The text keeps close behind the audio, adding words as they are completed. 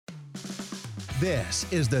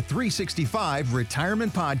This is the 365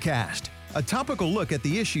 Retirement Podcast, a topical look at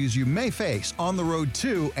the issues you may face on the road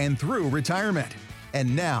to and through retirement.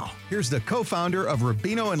 And now, here's the co-founder of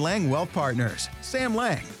Rubino & Lang Wealth Partners, Sam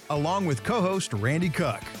Lang, along with co-host Randy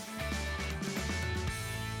Cook.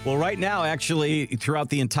 Well, right now, actually, throughout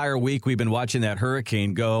the entire week, we've been watching that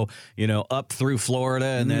hurricane go, up through Florida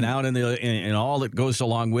and then out in all that goes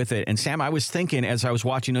along with it. And Sam, I was thinking as I was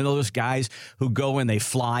watching, those guys who go and they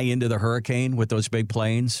fly into the hurricane with those big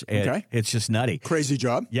planes. It's just nutty. Crazy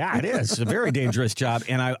job. Yeah, it is. It's a very dangerous job.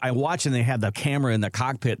 And I watch and they have the camera in the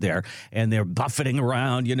cockpit there and they're buffeting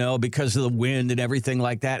around, because of the wind and everything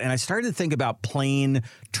like that. And I started to think about plane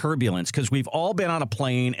turbulence because we've all been on a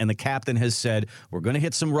plane and the captain has said, we're going to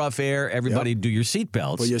hit some rough air. Everybody do your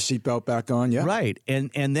seatbelts. Put your seatbelt back on, yeah. Right. And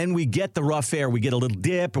then we get the rough air. We get a little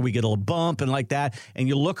dip or we get a little bump and like that. And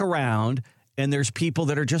you look around and there's people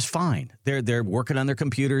that are just fine. They're working on their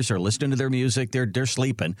computers or listening to their music. They're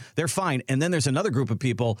sleeping. They're fine. And then there's another group of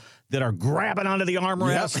people that are grabbing onto the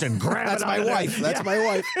armrest and grabbing That's my wife. That's my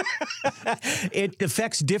wife. It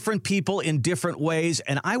affects different people in different ways.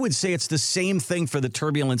 And I would say it's the same thing for the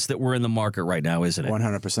turbulence that we're in the market right now, isn't it?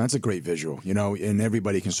 100%. That's a great visual, and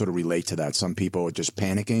everybody can sort of relate to that. Some people are just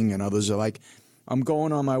panicking and others are like, I'm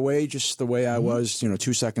going on my way just the way I was,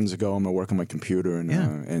 2 seconds ago. I'm going to work on my computer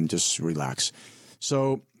and just relax.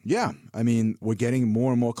 So, we're getting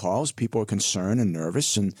more and more calls. People are concerned and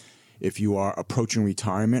nervous. And if you are approaching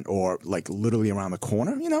retirement or like literally around the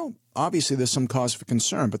corner, obviously there's some cause for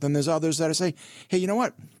concern. But then there's others that say, hey, you know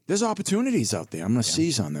what? There's opportunities out there. I'm going to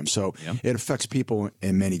seize on them. So it affects people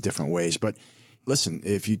in many different ways. But listen,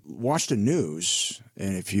 if you watch the news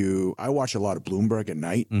and I watch a lot of Bloomberg at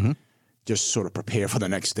night, just sort of prepare for the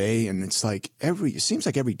next day. And it's like it seems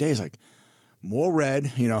like every day is like more red,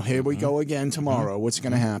 here we go again tomorrow. What's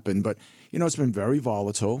going to happen? But, it's been very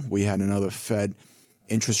volatile. We had another Fed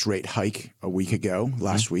interest rate hike a week ago,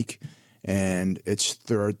 last week. And it's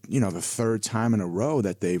the third time in a row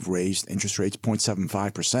that they've raised interest rates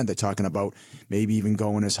 0.75%. They're talking about maybe even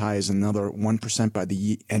going as high as another 1% by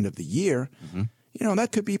the end of the year.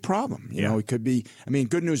 That could be a problem. It could be,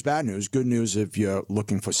 good news, bad news. Good news if you're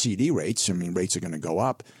looking for CD rates. Rates are going to go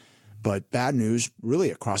up. But bad news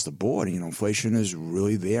really across the board. Inflation is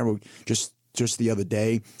really there. Just the other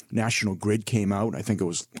day, National Grid came out, I think it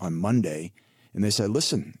was on Monday, and they said,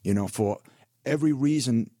 listen, for every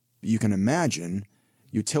reason you can imagine,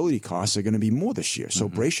 utility costs are going to be more this year. So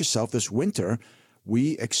brace yourself this winter.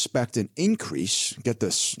 We expect an increase, get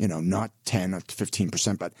this, not 10 or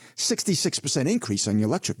 15%, but 66% increase on your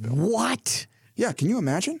electric bill. What? Yeah, can you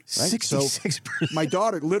imagine? Right? 66%. So my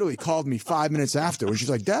daughter literally called me 5 minutes after, and she's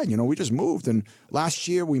like, Dad, we just moved. And last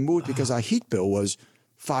year we moved because our heat bill was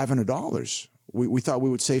 $500. We thought we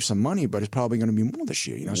would save some money, but it's probably going to be more this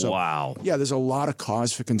year. So, wow. Yeah, there's a lot of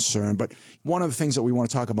cause for concern. But one of the things that we want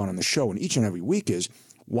to talk about on the show and each and every week is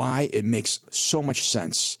why it makes so much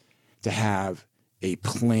sense to have a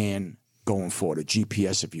plan going forward, a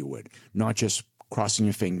GPS, if you would, not just crossing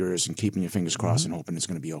your fingers and keeping your fingers crossed and hoping it's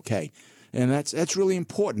going to be okay. And that's really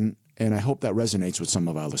important. And I hope that resonates with some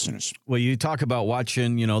of our listeners. Well, you talk about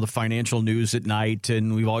watching, the financial news at night,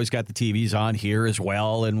 and we've always got the TVs on here as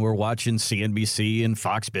well, and we're watching CNBC and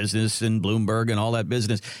Fox Business and Bloomberg and all that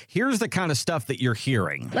business. Here's the kind of stuff that you're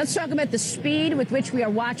hearing. Let's talk about the speed with which we are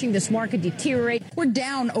watching this market deteriorate. We're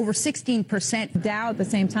down over 16%. Dow at the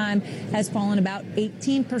same time has fallen about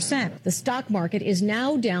 18%. The stock market is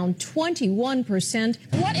now down 21%.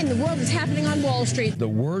 What in the world is happening on Wall Street? The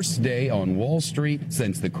worst day on Wall Street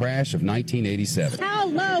since the crash of 1987. How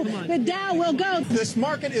low the Dow will go. This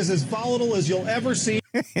market is as volatile as you'll ever see.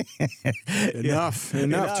 Enough.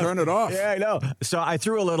 Turn it off. Yeah, I know. So I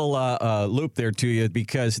threw a little loop there to you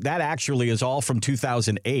because that actually is all from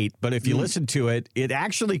 2008. But if you listen to it, it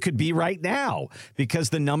actually could be right now because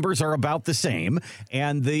the numbers are about the same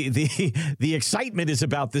and the excitement is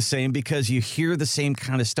about the same because you hear the same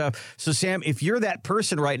kind of stuff. So Sam, if you're that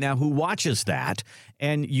person right now who watches that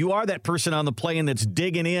and you are that person on the plane that's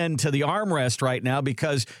digging into the armrest right now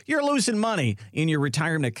because you're losing money in your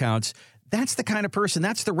retirement accounts, that's the kind of person,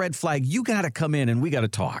 that's the red flag. You got to come in and we got to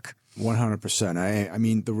talk. 100%. I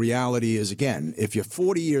mean, the reality is, again, if you're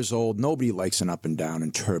 40 years old, nobody likes an up and down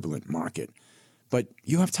and turbulent market. But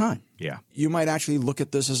you have time. Yeah. You might actually look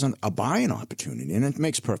at this as a buying opportunity, and it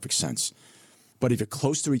makes perfect sense. But if you're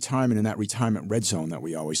close to retirement in that retirement red zone that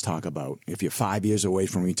we always talk about, if you're 5 years away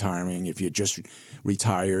from retiring, if you're just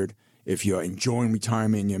retired, if you're enjoying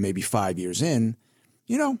retirement and you're maybe 5 years in,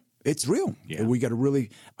 it's real. Yeah. We got to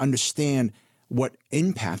really understand what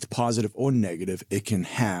impact, positive or negative, it can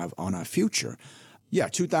have on our future. Yeah,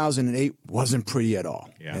 2008 wasn't pretty at all.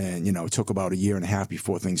 Yeah. And, it took about a year and a half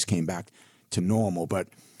before things came back to normal. But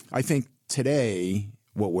I think today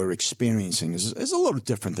what we're experiencing is a little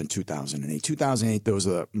different than 2008. 2008, there was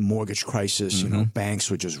a mortgage crisis. Banks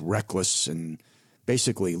were just reckless and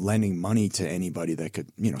basically lending money to anybody that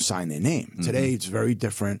could, sign their name. Today, it's very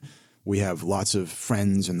different. We have lots of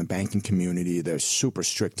friends in the banking community. They're super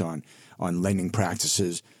strict on lending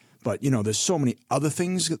practices. But, there's so many other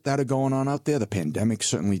things that are going on out there. The pandemic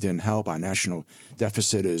certainly didn't help. Our national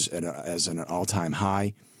deficit is at an all-time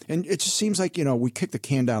high. And it just seems like, we kicked the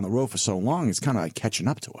can down the road for so long, it's kind of like catching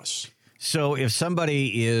up to us. So if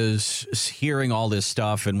somebody is hearing all this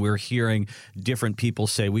stuff and we're hearing different people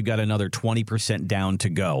say we've got another 20% down to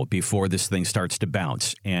go before this thing starts to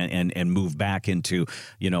bounce and move back into,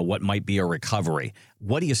 what might be a recovery,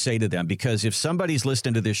 what do you say to them? Because if somebody's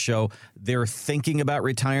listening to this show, they're thinking about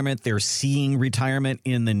retirement, they're seeing retirement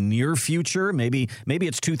in the near future. Maybe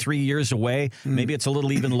it's 2-3 years away. Maybe it's a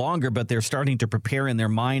little even longer, but they're starting to prepare in their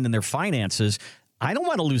mind and their finances. I don't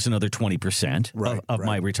want to lose another 20% of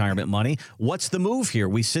my retirement money. What's the move here?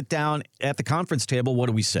 We sit down at the conference table. What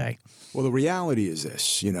do we say? Well, the reality is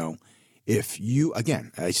this, if you,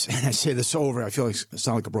 again, I say this over, I feel like I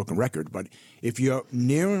sound like a broken record, but if you're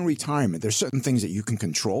nearing retirement, there's certain things that you can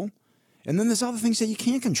control. And then there's other things that you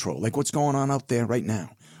can't control, like what's going on out there right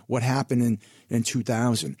now, what happened in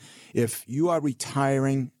 2000. If you are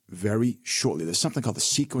retiring very shortly, there's something called the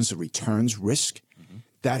sequence of returns risk.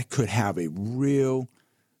 That could have a real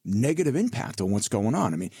negative impact on what's going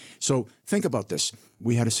on. I mean, so think about this.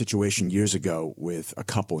 We had a situation years ago with a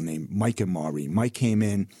couple named Mike and Maureen. Mike came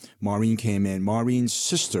in, Maureen came in. Maureen's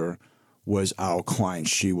sister was our client.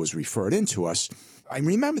 She was referred into us. I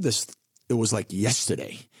remember this. It was like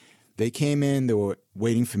yesterday. They came in. They were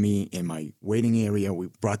waiting for me in my waiting area. We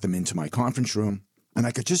brought them into my conference room, and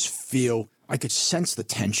I could just feel, I could sense the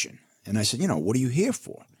tension. And I said, what are you here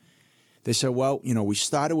for? They said, well, we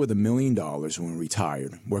started with $1 million when we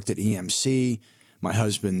retired, worked at EMC. My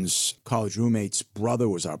husband's college roommate's brother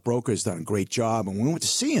was our broker, has done a great job. And when we went to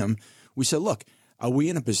see him, we said, look, are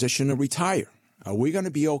we in a position to retire? Are we going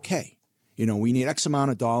to be okay? We need X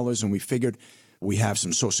amount of dollars, and we figured we have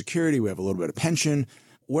some Social Security, we have a little bit of pension.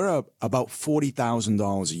 We're about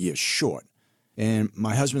 $40,000 a year short. And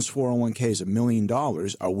my husband's 401k is $1 million.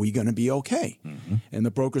 Are we going to be okay? And the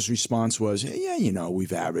broker's response was, yeah,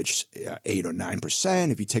 we've averaged 8 or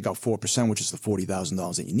 9%. If you take out 4%, which is the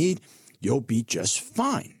 $40,000 that you need, you'll be just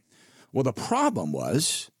fine. Well, the problem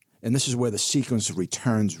was, and this is where the sequence of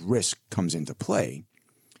returns risk comes into play,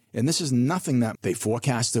 and this is nothing that they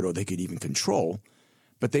forecasted or they could even control,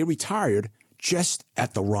 but they retired just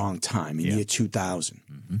at the wrong time in year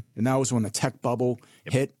 2000. And that was when the tech bubble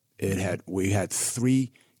hit. We had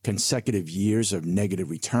 3 consecutive years of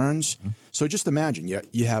negative returns. So just imagine,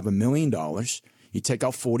 you have $1 million, you take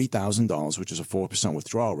out $40,000, which is a 4%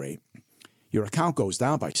 withdrawal rate. Your account goes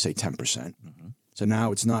down by, say, 10%. So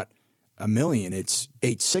now it's not $1 million, it's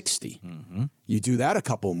 $860. You do that a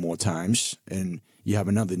couple more times, and you have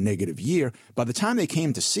another negative year. By the time they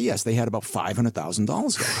came to see us, they had about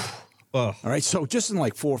 $500,000 left. All right, so just in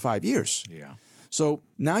like 4 or 5 years. Yeah. So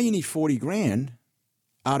now you need $40,000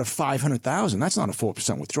 out of 500,000. That's not a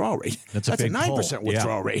 4% withdrawal rate. That's a 9%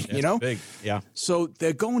 withdrawal rate, Big. Yeah. So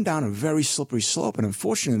they're going down a very slippery slope. And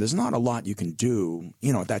unfortunately, there's not a lot you can do,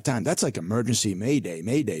 at that time. That's like emergency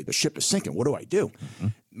mayday, the ship is sinking. What do I do?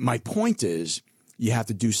 My point is you have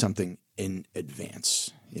to do something in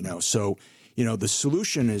advance, So, the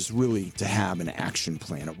solution is really to have an action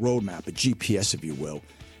plan, a roadmap, a GPS, if you will,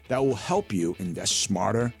 that will help you invest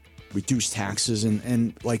smarter, reduce taxes,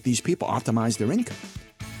 and like these people, optimize their income.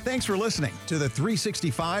 Thanks for listening to the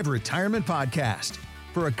 365 Retirement Podcast.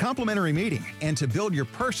 For a complimentary meeting and to build your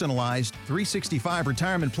personalized 365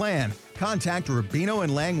 retirement plan, contact Rubino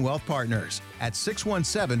 & Lang Wealth Partners at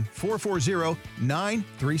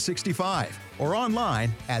 617-440-9365 or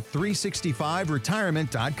online at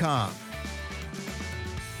 365retirement.com.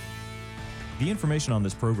 The information on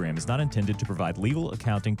this program is not intended to provide legal,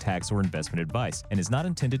 accounting, tax, or investment advice and is not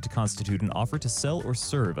intended to constitute an offer to sell or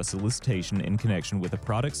serve a solicitation in connection with a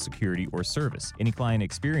product, security, or service. Any client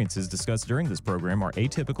experiences discussed during this program are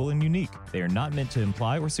atypical and unique. They are not meant to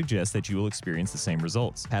imply or suggest that you will experience the same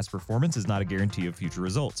results. Past performance is not a guarantee of future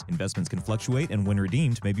results. Investments can fluctuate and when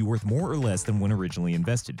redeemed may be worth more or less than when originally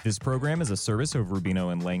invested. This program is a service of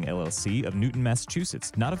Rubino & Lang LLC of Newton,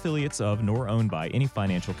 Massachusetts, not affiliates of nor owned by any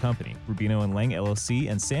financial company. Rubino & Rubino & Lang LLC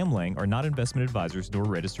and Sam Lang are not investment advisors nor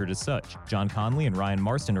registered as such. John Conley and Ryan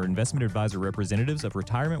Marston are investment advisor representatives of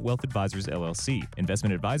Retirement Wealth Advisors LLC.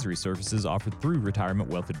 Investment advisory services offered through Retirement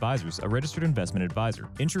Wealth Advisors, a registered investment advisor.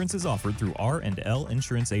 Insurance is offered through R&L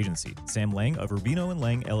Insurance Agency. Sam Lang of Rubino &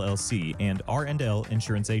 Lang LLC and R&L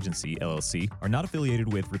Insurance Agency LLC are not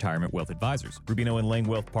affiliated with Retirement Wealth Advisors. Rubino & Lang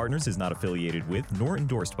Wealth Partners is not affiliated with nor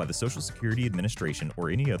endorsed by the Social Security Administration or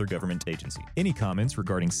any other government agency. Any comments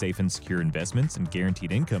regarding safe and secure investments and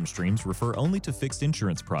guaranteed income streams refer only to fixed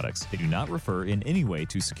insurance products. They do not refer in any way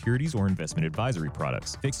to securities or investment advisory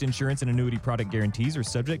products. Fixed insurance and annuity product guarantees are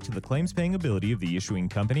subject to the claims-paying ability of the issuing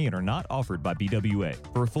company and are not offered by BWA.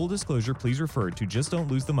 For a full disclosure, please refer to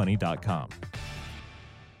justdon'tlosethemoney.com.